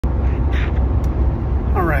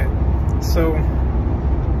So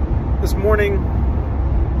this morning,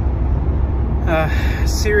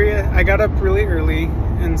 I got up really early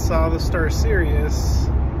and saw the star Sirius,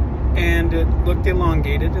 and it looked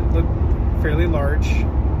elongated. It looked fairly large,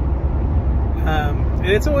 and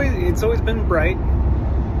it's always been bright,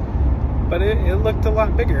 but it looked a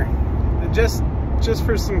lot bigger. Just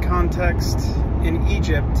for some context, in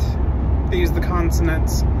Egypt, they use the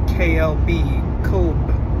consonants KLB, Kolb.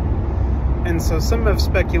 And so some have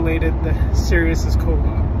speculated that Sirius is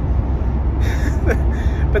Kolob.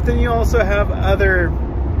 But then you also have other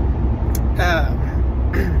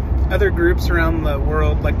groups around the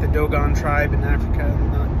world, like the Dogon tribe in Africa,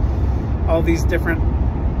 and all these different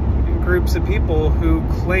groups of people who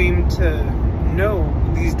claim to know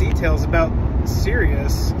these details about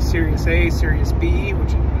Sirius A, Sirius B, which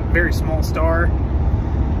is a very small star,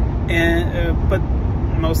 and but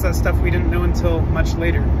most of that stuff we didn't know until much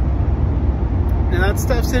later. Now that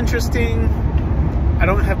stuff's interesting. I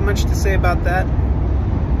don't have much to say about that,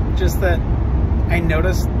 just that I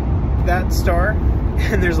noticed that star,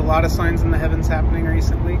 and there's a lot of signs in the heavens happening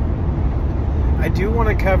recently. I do want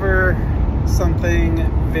to cover something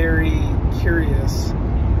very curious.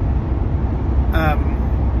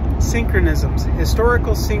 Synchronisms,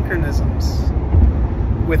 historical synchronisms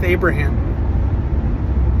with Abraham,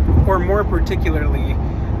 or more particularly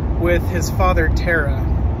with his father Terah.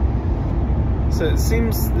 So it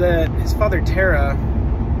seems that his father Terah,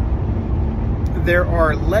 there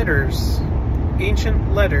are letters,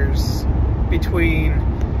 ancient letters, between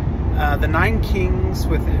the 9 kings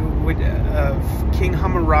of King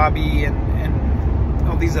Hammurabi and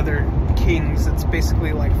all these other kings. It's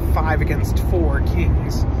basically like 5 against 4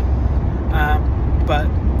 kings. But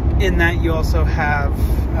in that you also have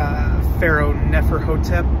Pharaoh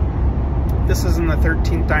Neferhotep. This is in the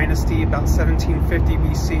 13th dynasty, about 1750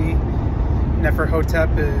 BC.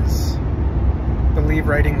 Neferhotep is, I believe,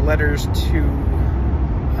 writing letters to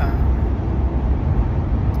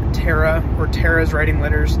Terah, or Terah's writing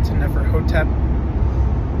letters to Neferhotep.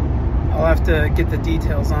 I'll have to get the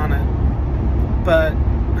details on it. But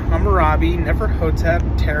Hammurabi,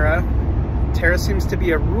 Neferhotep, Terah seems to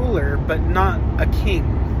be a ruler, but not a king.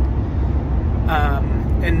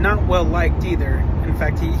 And not well liked either. In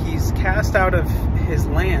fact, he's cast out of his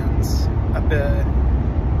lands a bit.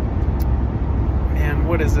 And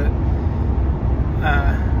what is it?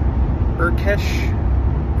 Urkesh?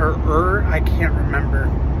 Or I can't remember.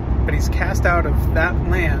 But he's cast out of that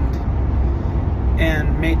land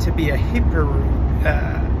and made to be a Hippiru,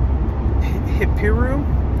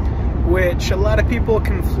 which a lot of people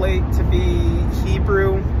conflate to be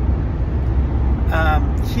Hebrew.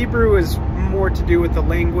 Hebrew is more to do with the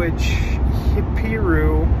language.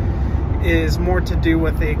 Hippiru is more to do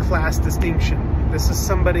with a class distinction. This is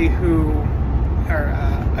somebody who, or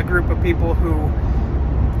a group of people who,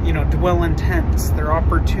 you know, dwell in tents. They're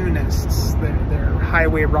opportunists. They're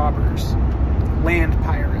highway robbers, land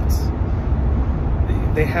pirates.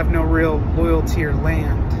 They have no real loyalty or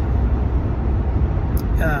land.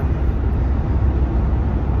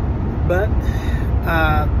 But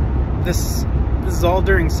this is all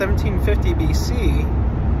during 1750 BC.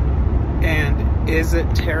 And is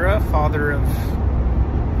it Terah, father of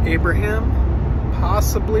Abraham?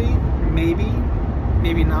 Possibly, maybe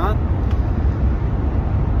not.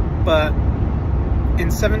 But in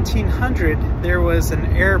 1700, there was an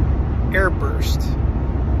airburst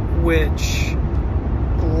which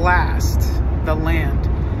blasted the land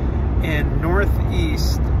in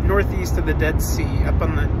northeast of the Dead Sea, up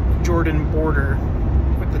on the Jordan border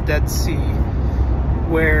with the Dead Sea,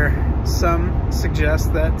 where some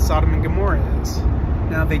suggest that Sodom and Gomorrah is.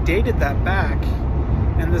 Now, they dated that back,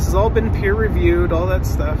 and this has all been peer-reviewed, all that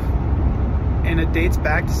stuff, and it dates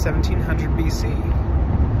back to 1700 BC.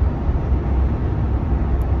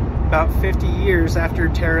 About 50 years after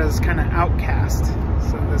Terah's kind of outcast.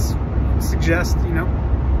 So this suggests, you know,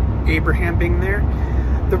 Abraham being there.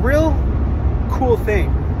 The real cool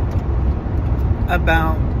thing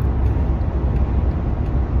about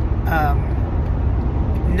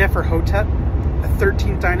Neferhotep, the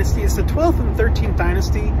 13th dynasty, it's the 12th and 13th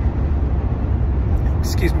dynasty.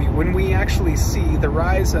 Excuse me, when we actually see the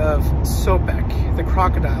rise of Sobek, the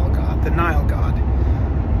crocodile god, the Nile god,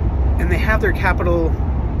 and they have their capital,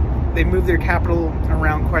 they move their capital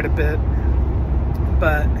around quite a bit,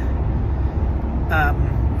 but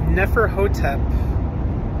Neferhotep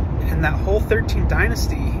and that whole 13th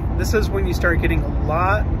dynasty, this is when you start getting a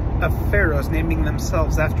lot of pharaohs naming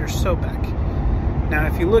themselves after Sobek. Now,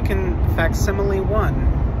 if you look in facsimile 1,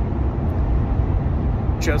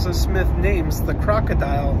 Joseph Smith names the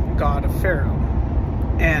crocodile god of Pharaoh,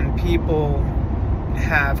 and people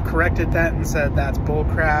have corrected that and said that's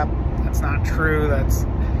bullcrap, that's not true,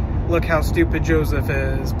 look how stupid Joseph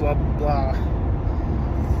is, blah blah blah.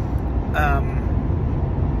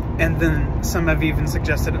 And then some have even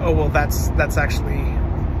suggested, oh well, that's actually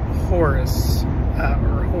Horus,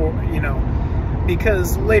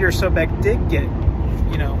 because later Sobek did get,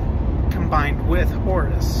 combined with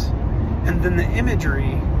Horus, and then the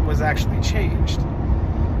imagery was actually changed.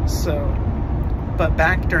 So, but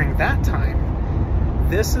back during that time,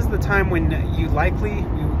 this is the time when you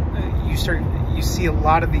see a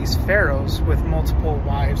lot of these pharaohs with multiple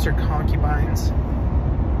wives or concubines.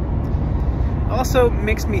 Also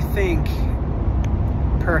makes me think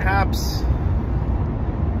perhaps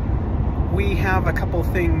we have a couple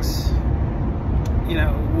things,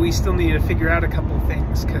 we still need to figure out a couple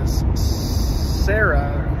things, because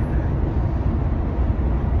Sarah,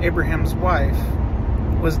 Abraham's wife,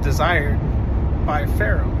 was desired by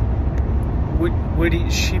Pharaoh.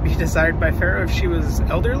 Would she be desired by Pharaoh if she was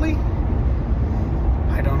elderly?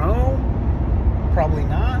 I don't know. Probably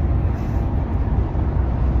not.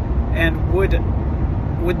 And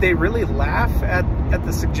would they really laugh at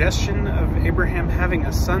the suggestion of Abraham having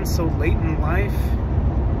a son so late in life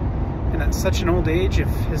and at such an old age if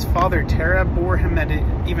his father Terah bore him at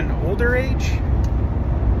an even older age?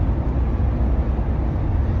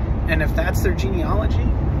 And if that's their genealogy?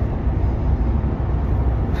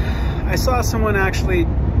 I saw someone actually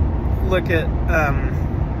look at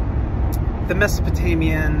the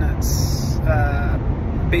Mesopotamian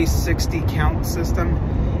base 60 count system,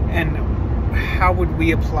 and how would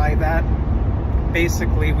we apply that?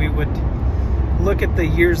 Basically, we would look at the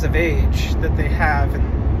years of age that they have, and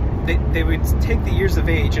they would take the years of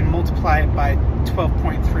age and multiply it by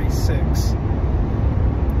 12.36.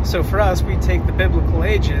 So for us, we take the biblical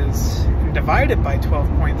ages and divide it by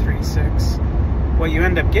 12.36. What you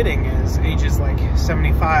end up getting is ages like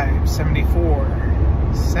 75, 74,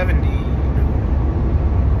 70.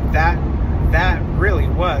 That really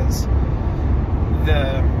was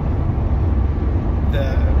the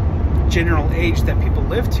general age that people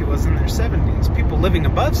lived to, was in their 70s. People living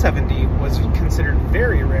above 70 was considered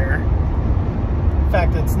very rare. In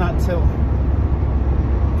fact, it's not till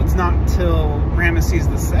Ramesses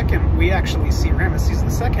II we actually see Ramesses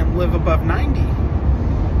II live above 90.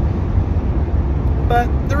 But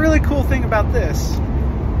the really cool thing about this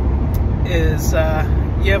is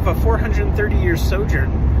you have a 430-year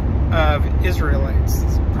sojourn of Israelites.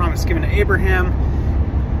 It's a promise given to Abraham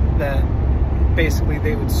that basically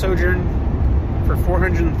they would sojourn for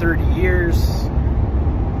 430 years.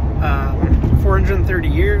 430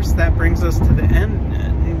 years, that brings us to the end,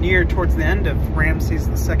 towards the end of Ramesses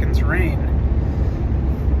II's reign.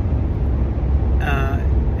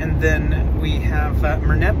 And then we have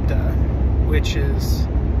Merneptah, which is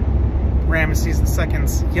Ramesses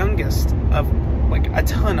II's youngest of like a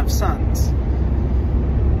ton of sons.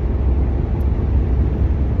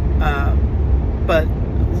 But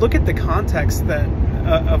look at the context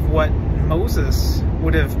of what Moses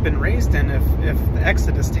would have been raised in if the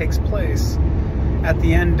Exodus takes place at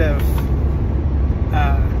the end of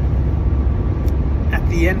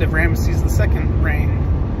Ramesses II's reign,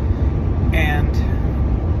 and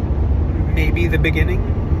maybe the beginning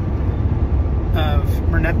of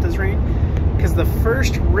Merneptah's reign, because the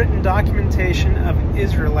first written documentation of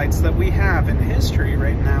Israelites that we have in history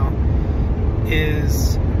right now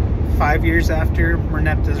is 5 years after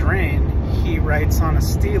Merneptah's reign. He writes on a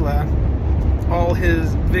stela all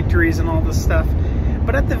his victories and all this stuff,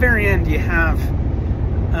 but at the very end you have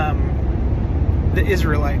the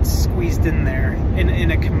Israelites squeezed in there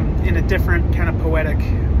in a different kind of poetic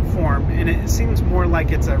form, and it seems more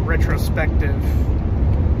like it's a retrospective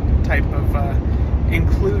type of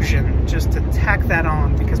inclusion, just to tack that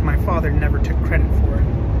on because my father never took credit for it.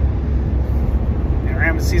 And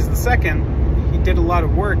Ramesses II, he did a lot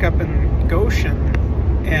of work up in Goshen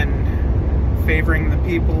and favoring the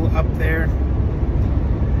people up there.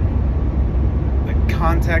 The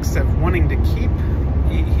context of wanting to keep,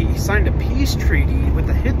 he signed a peace treaty with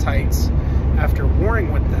the Hittites after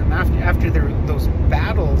warring with them, after those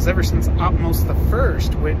battles ever since Ahmose I,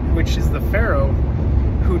 which is the pharaoh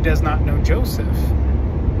who does not know Joseph,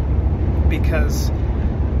 because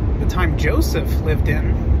the time Joseph lived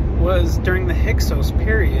in was during the Hyksos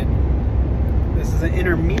period. This is an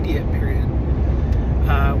intermediate period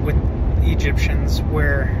with Egyptians,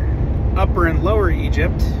 where Upper and Lower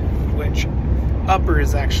Egypt, which upper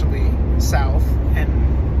is actually south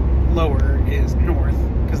and lower is north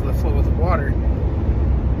because of the flow of the water,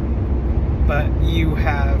 but you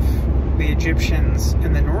have the Egyptians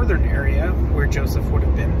in the northern area where Joseph would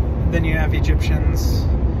have been. Then you have Egyptians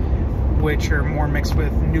which are more mixed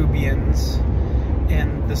with Nubians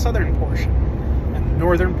in the southern portion. And the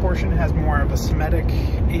northern portion has more of a Semitic,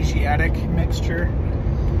 Asiatic mixture.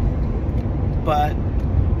 But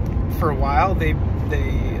for a while,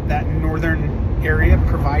 that northern area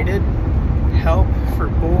provided help for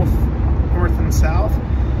both North and South.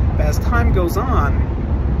 But as time goes on,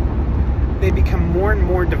 they become more and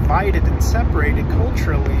more divided and separated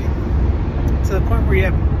culturally, to the point where you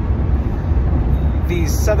have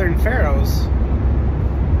these southern pharaohs.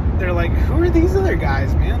 They're like, who are these other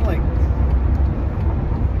guys, man? Like,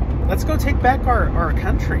 let's go take back our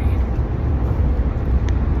country.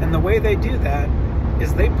 And the way they do that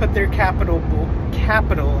is they put their capital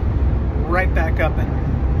right back up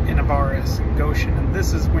in Avaris and Goshen. And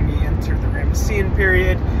this is when you enter the Ramessean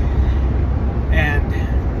period.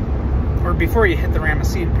 Or before you hit the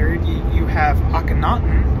Ramessean period, you have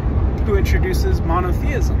Akhenaten, who introduces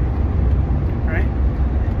monotheism, right?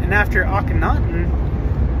 And after Akhenaten,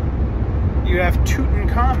 you have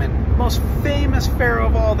Tutankhamun, most famous pharaoh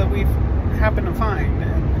of all that we've happened to find.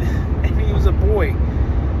 And he was a boy,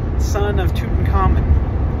 son of Tutankhamun.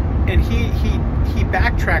 And he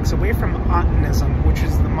backtracks away from Atenism, which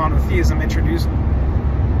is the monotheism introduced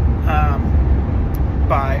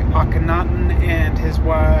by Akhenaten and his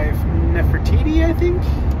wife Nefertiti, I think?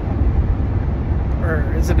 Or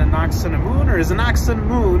is it Anaxenamun? Or is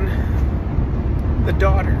Anaxenamun the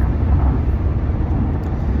daughter?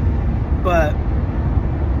 But,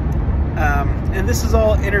 and this is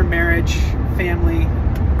all intermarriage, family,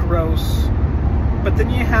 gross. But then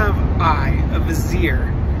you have a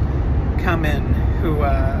vizier, come in,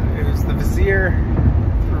 who's the vizier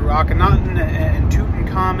through Akhenaten and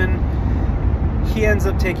Tutankhamun. He ends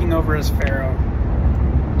up taking over as pharaoh.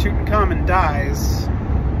 Tutankhamun dies.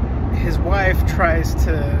 His wife tries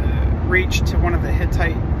to reach to one of the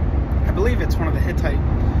Hittite, I believe it's one of the Hittite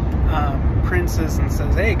princes, and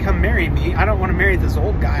says, hey, come marry me. I don't want to marry this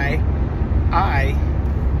old guy.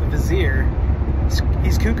 The vizier,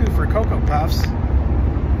 he's cuckoo for Cocoa Puffs.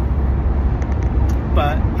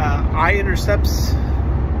 But I intercepts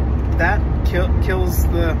that, kills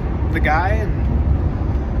the guy, and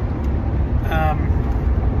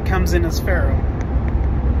comes in as pharaoh.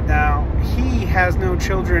 Now, he has no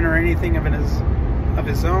children or anything of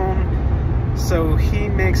his own, so he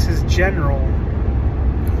makes his general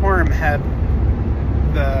Horemheb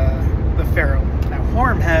the pharaoh. Now,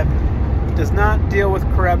 Horemheb does not deal with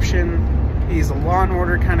corruption. He's a law and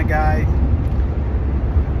order kind of guy.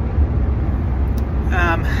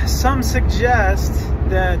 Some suggest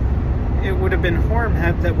that it would have been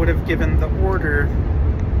Horemheb that would have given the order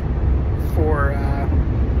for,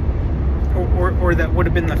 or that would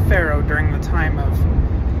have been the pharaoh during the time of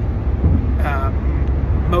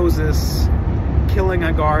Moses killing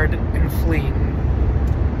a guard and fleeing,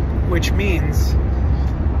 which means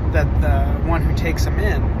that the one who takes him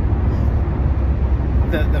in,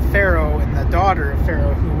 the pharaoh and the daughter of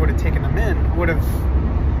pharaoh who would have taken him in, would have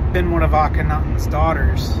been one of Akhenaten's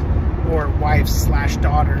daughters, or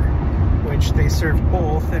wife/daughter, which they served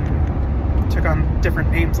both and took on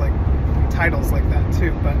different names, like titles like that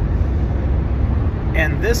too.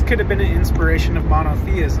 And this could have been an inspiration of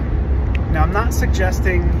monotheism. Now, I'm not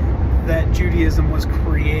suggesting that Judaism was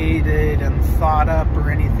created and thought up or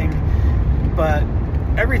anything, but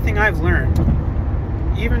everything I've learned,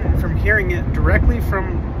 even from hearing it directly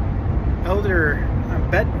from Elder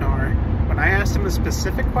Bednar, when I asked him a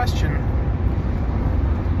specific question,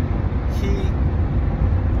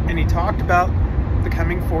 he talked about the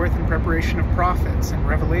coming forth and preparation of prophets and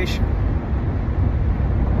revelation.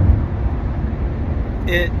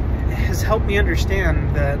 It has helped me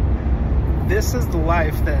understand that this is the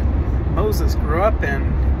life that Moses grew up in,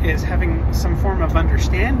 is having some form of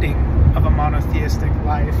understanding of a monotheistic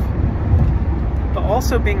life, but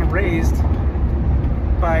also being raised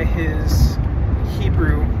by his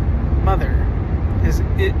Hebrew mother, his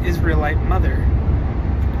Israelite mother,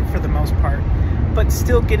 for the most part, but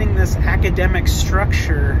still getting this academic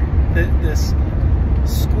structure, this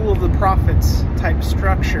School of the Prophets type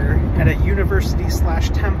structure at a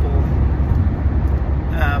university/temple,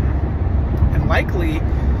 and likely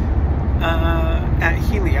at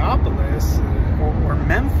Heliopolis or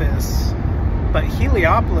Memphis. But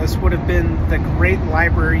Heliopolis would have been the great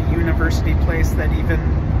library university place that even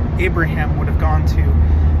Abraham would have gone to.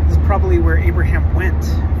 This is probably where Abraham went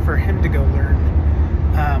for him to go learn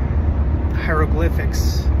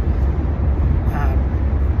hieroglyphics.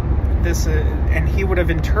 And he would have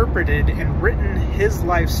interpreted and written his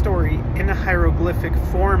life story in a hieroglyphic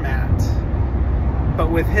format, but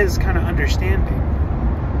with his kind of understanding.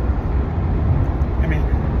 I mean,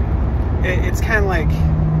 it's kind of like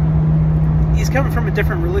he's coming from a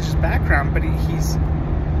different religious background, but he's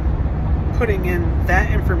putting in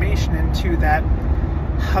that information into that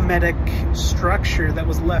Hamitic structure that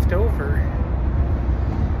was left over.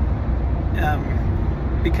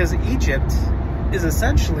 Because Egypt is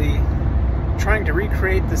essentially trying to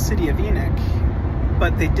recreate the city of Enoch,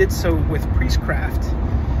 but they did so with priestcraft.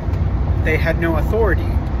 They had no authority.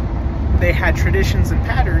 They had traditions and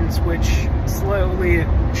patterns which slowly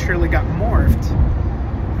and surely got morphed.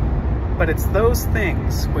 But it's those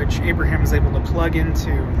things which Abraham is able to plug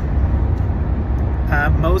into.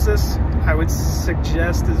 Moses, I would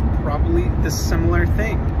suggest, is probably the similar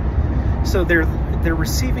thing. So they're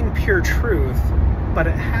receiving pure truth, but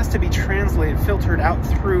it has to be translated, filtered out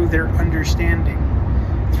through their understanding,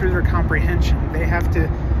 through their comprehension. They have to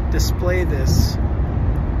display this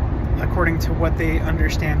according to what they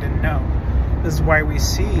understand and know. This is why we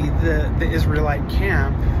see the Israelite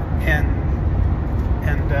camp and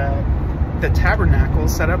the tabernacle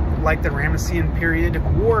set up like the Ramessean period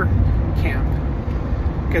war camp,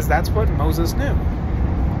 because that's what Moses knew.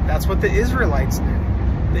 That's what the Israelites knew.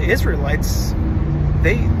 The Israelites,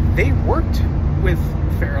 they worked with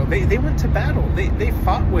Pharaoh. They went to battle. They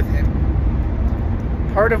fought with him.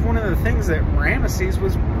 Part of one of the things that Ramesses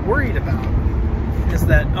was worried about is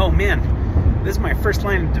that, oh man, this is my first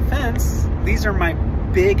line of defense. These are my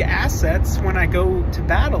big assets when I go to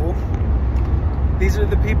battle. These are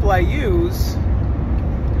the people I use.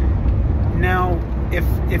 Now,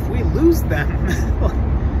 if we lose them,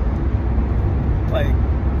 like,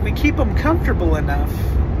 we keep them comfortable enough,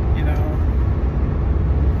 you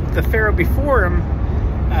know. The Pharaoh before him,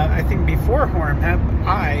 I think before Horemheb,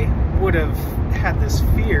 I would have had this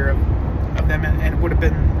fear of them and would have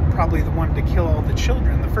been probably the one to kill all the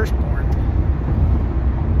children, the firstborn.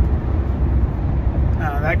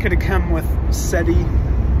 That could have come with Seti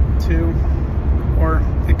too, or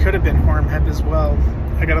it could have been Horemheb as well.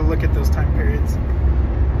 I gotta look at those time periods.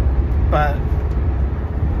 But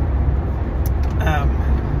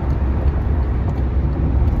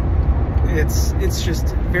it's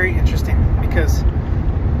just very interesting, because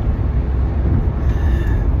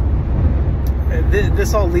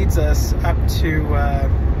this all leads us up to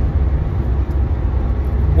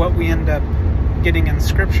what we end up getting in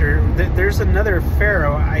Scripture. There's another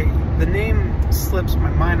Pharaoh. The name slips my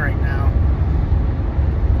mind right now,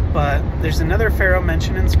 but there's another Pharaoh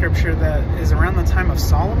mentioned in Scripture that is around the time of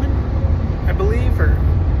Solomon, I believe, or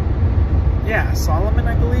yeah, Solomon,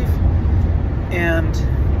 I believe. And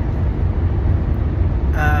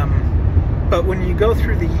but when you go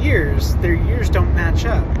through the years, their years don't match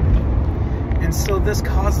up. And so this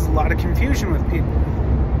causes a lot of confusion with people.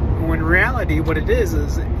 When in reality, what it is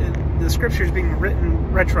the Scripture is being written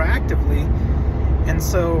retroactively. And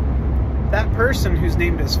so that person who's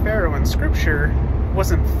named as Pharaoh in Scripture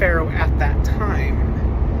wasn't Pharaoh at that time.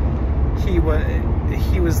 He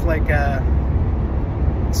was like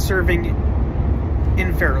serving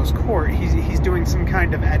in Pharaoh's court. He's doing some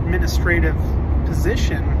kind of administrative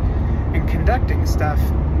position and conducting stuff,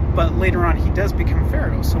 but later on he does become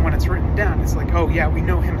Pharaoh. So when it's written down, it's like, oh yeah, we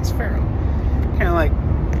know him as Pharaoh. Kind of like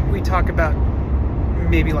we talk about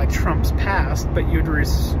maybe like Trump's past, but you would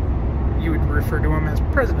refer to him as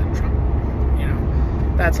President Trump. You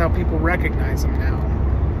know, that's how people recognize him now.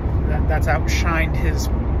 That's outshined his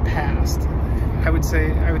past. I would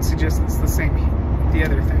suggest it's the same, the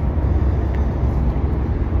other thing.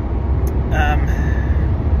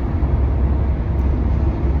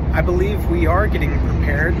 I believe we are getting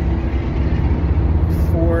prepared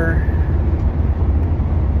for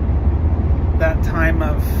that time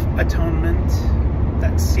of atonement,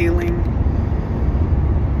 that sealing.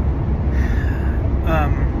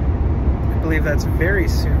 I believe that's very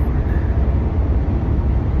soon.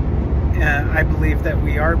 I believe that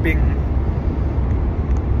we are being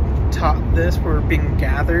taught this. We're being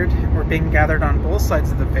gathered on both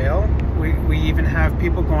sides of the veil. We even have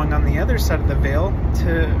people going on the other side of the veil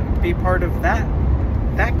to be part of that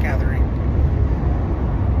gathering.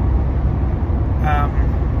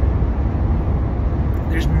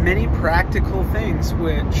 There's many practical things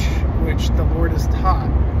which the Lord has taught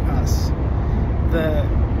us.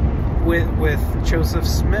 With Joseph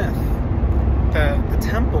Smith, the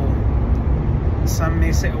temple. Some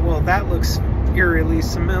may say, well, that looks eerily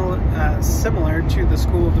similar to the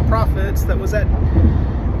school of the prophets that was at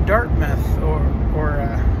Dartmouth, or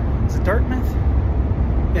is it Dartmouth?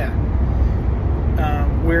 Yeah.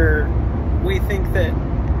 Where we think that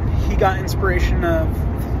he got inspiration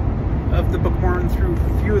of the Book of Mormon through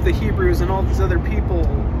a few of the Hebrews and all these other people,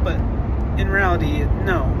 but in reality,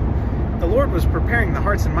 no. The Lord was preparing the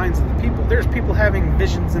hearts and minds of the people. There's people having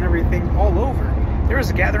visions and everything all over. There was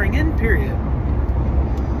a gathering in period.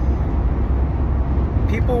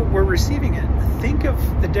 people were receiving it. Think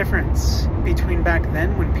of the difference between back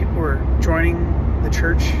then when people were joining the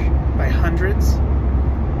church by hundreds.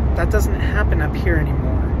 That doesn't happen up here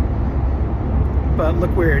anymore. But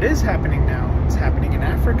look where it is happening now. It's happening in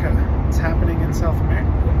Africa. It's happening in South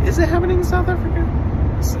America. Is it happening in South Africa?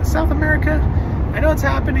 South America? I know it's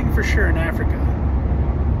happening for sure in Africa.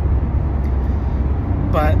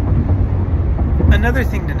 But another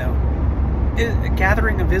thing to note is a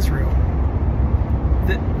gathering of Israel.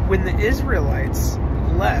 That when the Israelites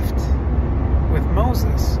left with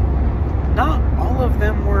Moses, not all of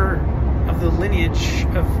them were of the lineage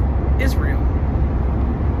of Israel.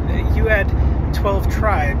 You had 12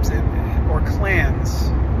 tribes or clans,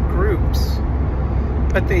 groups,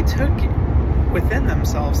 but they took within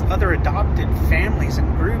themselves other adopted families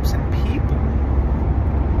and groups and people.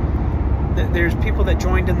 There's people that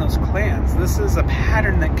joined in those clans. This is a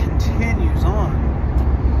pattern that continues on.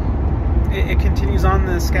 It continues on,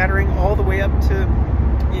 the scattering all the way up to,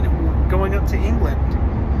 going up to England.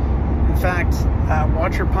 In fact,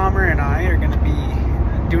 Watcher Palmer and I are going to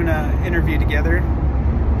be doing an interview together,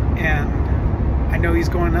 and I know he's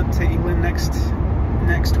going up to England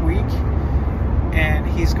next week, and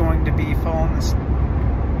he's going to be following this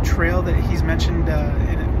trail that he's mentioned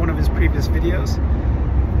in one of his previous videos.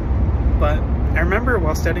 But I remember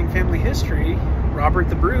while studying family history, Robert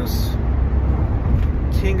the Bruce,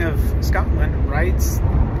 King of Scotland, writes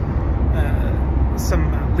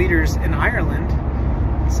some leaders in Ireland,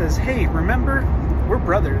 says, hey, remember, we're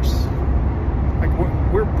brothers. Like,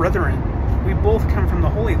 we're brethren. We both come from the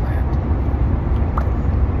Holy Land.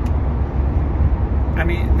 I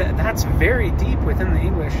mean, that's very deep within the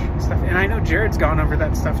English stuff. And I know Jared's gone over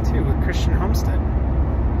that stuff too with Christian Homestead.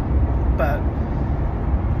 But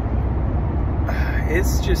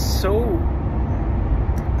it's just so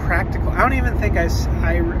practical. I don't even think I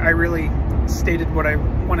really stated what I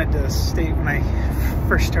wanted to state when I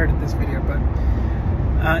first started this video, but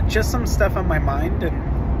just some stuff on my mind,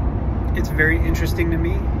 and it's very interesting to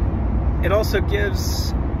me. It also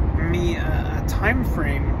gives me a time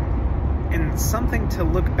frame and something to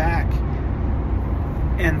look back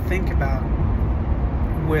and think about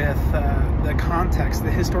with the context,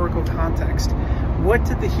 the historical context. What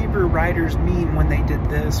did the Hebrew writers mean when they did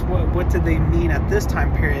this? What did they mean at this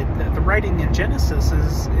time period? The writing in Genesis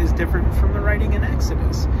is different from the writing in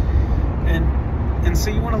Exodus. And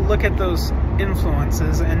so you want to look at those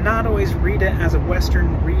influences and not always read it as a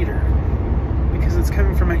Western reader, because it's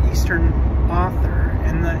coming from an Eastern author,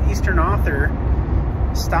 and the Eastern author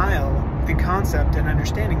style and concept and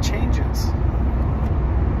understanding changes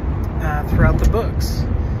throughout the books.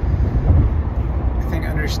 I think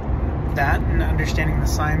that and understanding the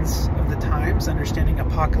signs of the times, understanding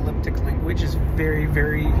apocalyptic language is very,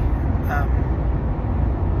 very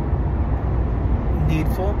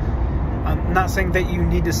needful. I'm not saying that you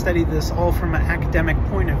need to study this all from an academic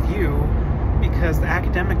point of view, because the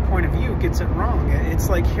academic point of view gets it wrong. It's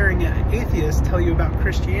like hearing an atheist tell you about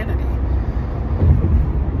Christianity,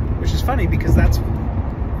 which is funny because that's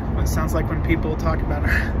what it sounds like when people talk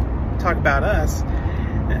about us.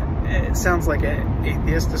 It sounds like an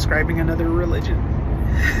atheist describing another religion.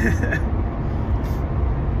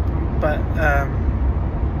 But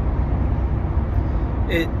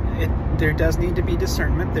there does need to be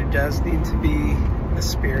discernment. There does need to be the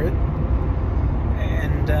Spirit,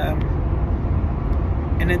 and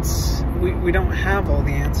it's we don't have all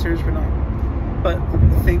the answers. We don't, but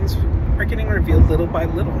things are getting revealed little by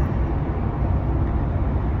little.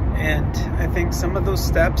 And I think some of those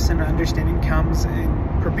steps and understanding comes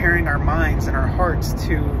in preparing our minds and our hearts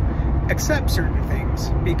to accept certain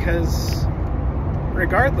things, because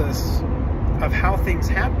regardless of how things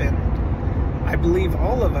happen, I believe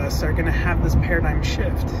all of us are going to have this paradigm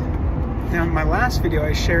shift. Now, in my last video,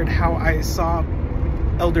 I shared how I saw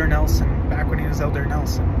Elder Nelson back when he was Elder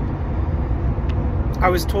Nelson. I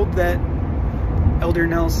was told that Elder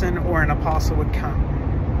Nelson or an apostle would come.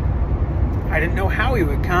 I didn't know how he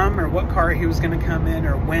would come or what car he was going to come in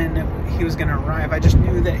or when he was going to arrive. I just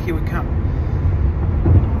knew that he would come.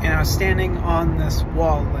 And I was standing on this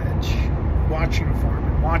wall ledge, watching for him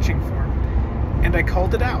and watching for him. And I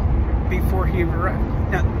called it out before he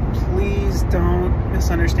arrived. Now, please don't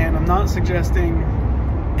misunderstand. I'm not suggesting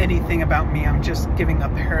anything about me. I'm just giving a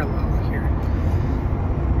parallel here.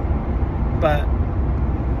 But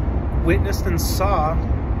witnessed and saw,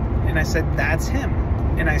 and I said, that's him.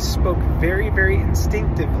 And I spoke very, very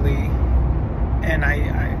instinctively, and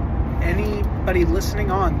anybody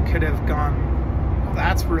listening on could have gone, well,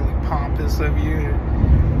 that's really pompous of you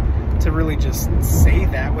to really just say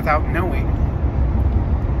that without knowing.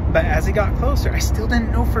 But as he got closer, I still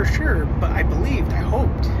didn't know for sure, but I believed, I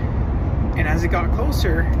hoped. And as he got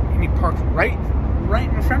closer, and he parked right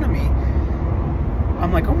in front of me,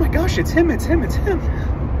 I'm like, oh my gosh, it's him, it's him, it's him.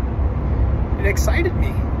 It excited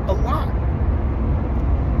me a lot.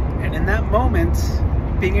 And in that moment,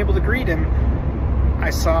 being able to greet him, I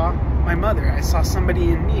saw my mother. I saw somebody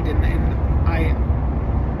in need, and I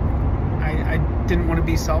didn't want to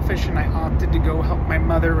be selfish, and I opted to go help my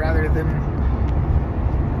mother rather than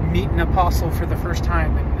meet an apostle for the first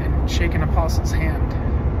time and shake an apostle's hand.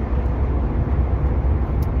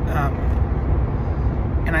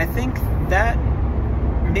 And I think that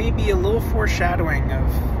may be a little foreshadowing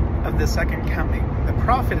of the second coming. The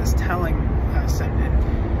prophet is telling us,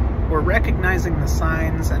 and we're recognizing the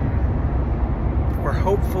signs, and we're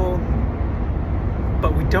hopeful,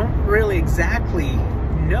 but we don't really exactly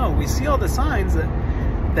know. We see all the signs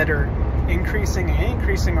that are increasing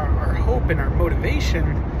our hope and our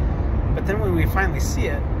motivation, but then when we finally see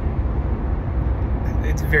it,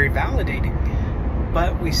 it's very validating.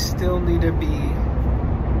 But we still need to be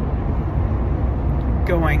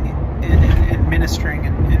going and ministering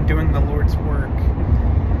and doing the Lord's work.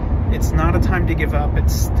 It's not a time to give up.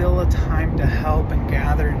 It's still a time to help and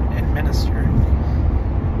gather and minister.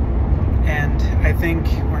 And I think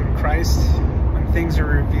when things are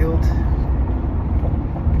revealed,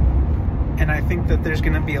 and I think that there's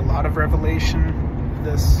going to be a lot of revelation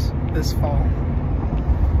this fall.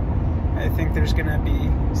 I think there's going to be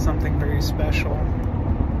something very special,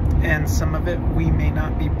 and some of it we may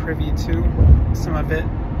not be privy to. Some of it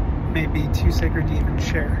may be too sacred to even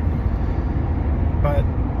share. But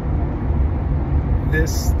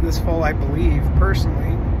this fall, I believe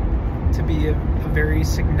personally to be a very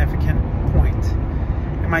significant point.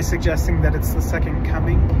 Am I suggesting that it's the second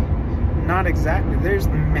coming? Not exactly. There's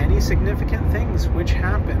many significant things which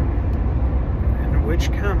happen and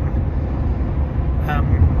which come.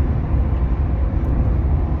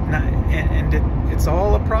 It's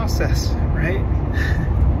all a process, right?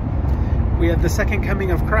 We have the second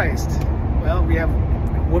coming of Christ. Well, we have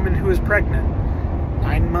a woman who is pregnant,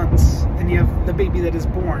 9 months. Then you have the baby that is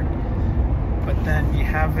born. But then you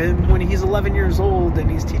have him when he's 11 years old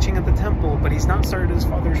and he's teaching at the temple, but he's not started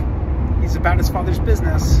he's about his father's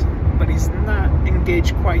business, but he's not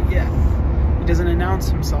engaged quite yet. He doesn't announce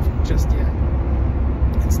himself just yet.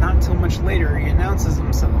 It's not until much later he announces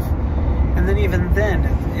himself. And then even then,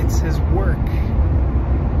 it's his work.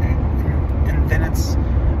 And then it's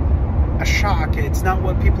a shock. It's not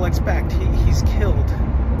what people expect. He's killed,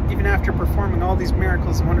 even after performing all these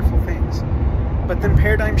miracles and wonderful things. But then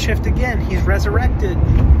paradigm shift again. He's resurrected.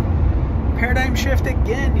 Paradigm shift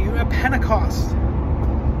again. You have Pentecost.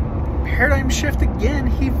 Paradigm shift again.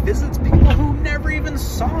 He visits people who never even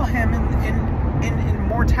saw him in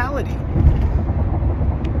mortality.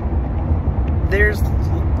 There's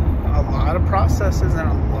a lot of processes and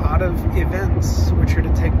a lot of events which are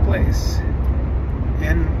to take place.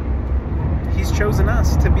 And he's chosen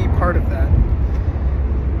us to be part of that.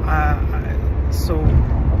 So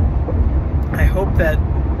I hope that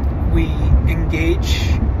we engage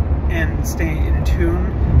and stay in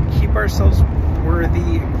tune, keep ourselves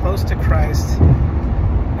worthy and close to Christ,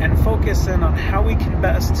 and focus in on how we can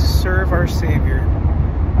best serve our Savior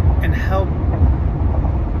and help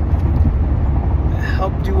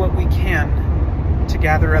do what we can to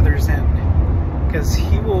gather others in, because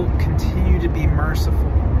He will continue to be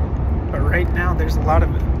merciful. But right now there's a lot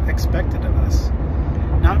of it expected of us.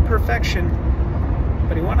 Not perfection,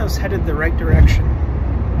 but He wants us headed the right direction.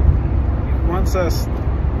 He wants us,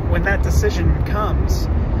 when that decision comes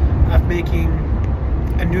of making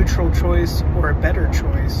a neutral choice or a better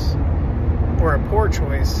choice or a poor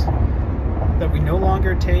choice, that we no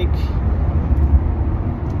longer take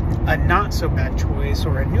a not so bad choice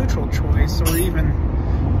or a neutral choice or even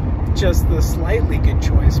just the slightly good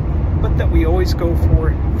choice, but that we always go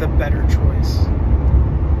for the better choice,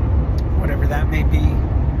 whatever that may be.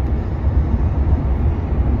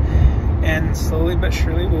 And slowly but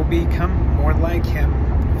surely we'll become more like Him,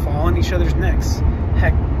 fall on each other's necks.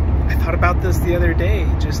 Heck, I thought about this the other day.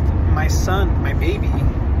 Just my son, my baby,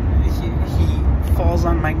 he falls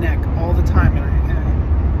on my neck all the time,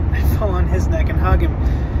 and I fall on his neck and hug him.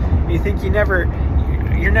 You think you're never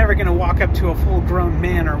going to walk up to a full-grown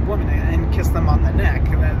man or woman and kiss them on the neck.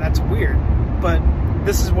 That's weird. But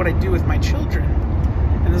this is what I do with my children,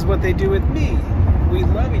 and this is what they do with me. We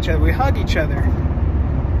love each other. We hug each other.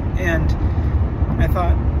 And I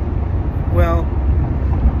thought, well,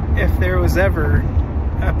 if there was ever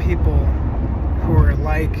a people who were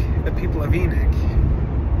like the people of Enoch,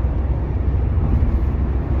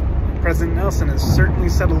 President Nelson has certainly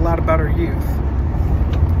said a lot about our youth.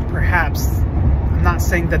 perhaps, I'm not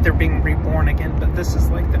saying that they're being reborn again, but this is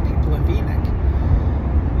like the people of Enoch.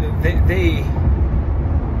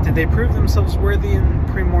 Did they prove themselves worthy in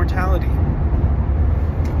premortality?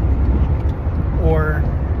 Or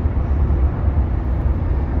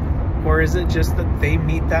is it just that they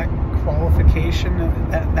meet that qualification,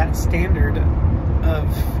 that standard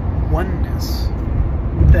of oneness,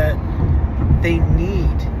 that they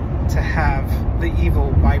need to have the evil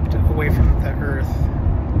wiped away from the earth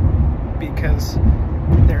because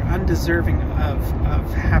they're undeserving of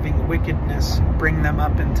having wickedness bring them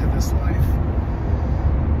up into this life?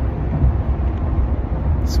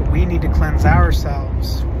 So we need to cleanse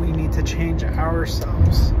ourselves. We need to change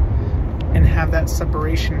ourselves and have that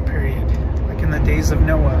separation period, like in the days of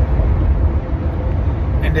Noah.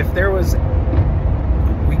 And if there was,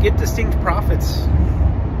 we get distinct prophets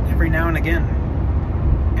every now and again.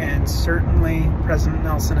 And certainly President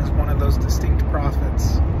Nelson is one of those distinct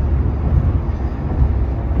prophets.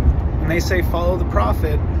 When they say follow the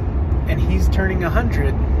prophet and he's turning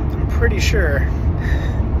 100, I'm pretty sure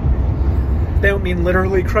they don't mean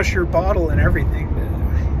literally crush your bottle and everything. But,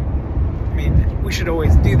 I mean, we should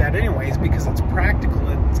always do that anyways because it's practical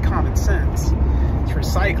and it's common sense. It's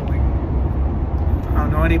recycling. I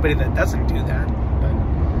don't know anybody that doesn't do that. But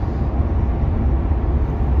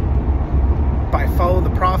by follow the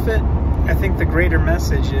prophet, I think the greater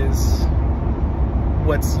message is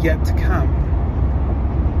what's yet to come.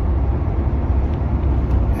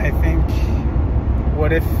 I think,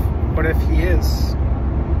 what if he is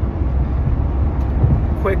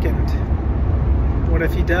quickened? What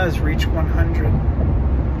if he does reach 100?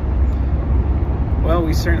 Well,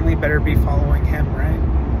 we certainly better be following him, right?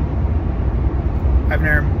 I've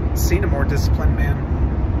never seen a more disciplined man.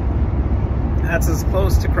 That's as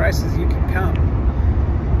close to Christ as you can come.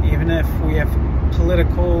 Even if we have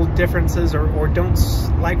political differences or don't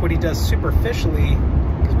like what he does superficially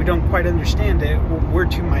because we don't quite understand it, we're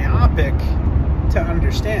too myopic to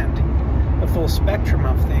understand the full spectrum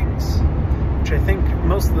of things, which I think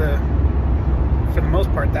for the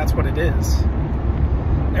most part, that's what it is.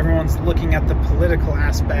 Everyone's looking at the political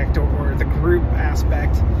aspect or the group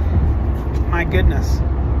aspect. My goodness.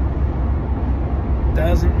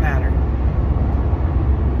 Doesn't matter.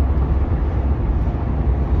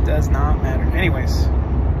 Does not matter. Anyways,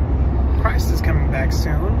 Christ is coming back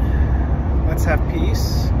soon. Let's have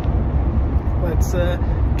peace. Let's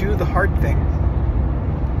do the hard thing.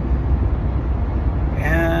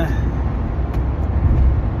 And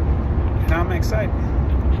I'm excited.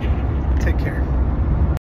 Take care.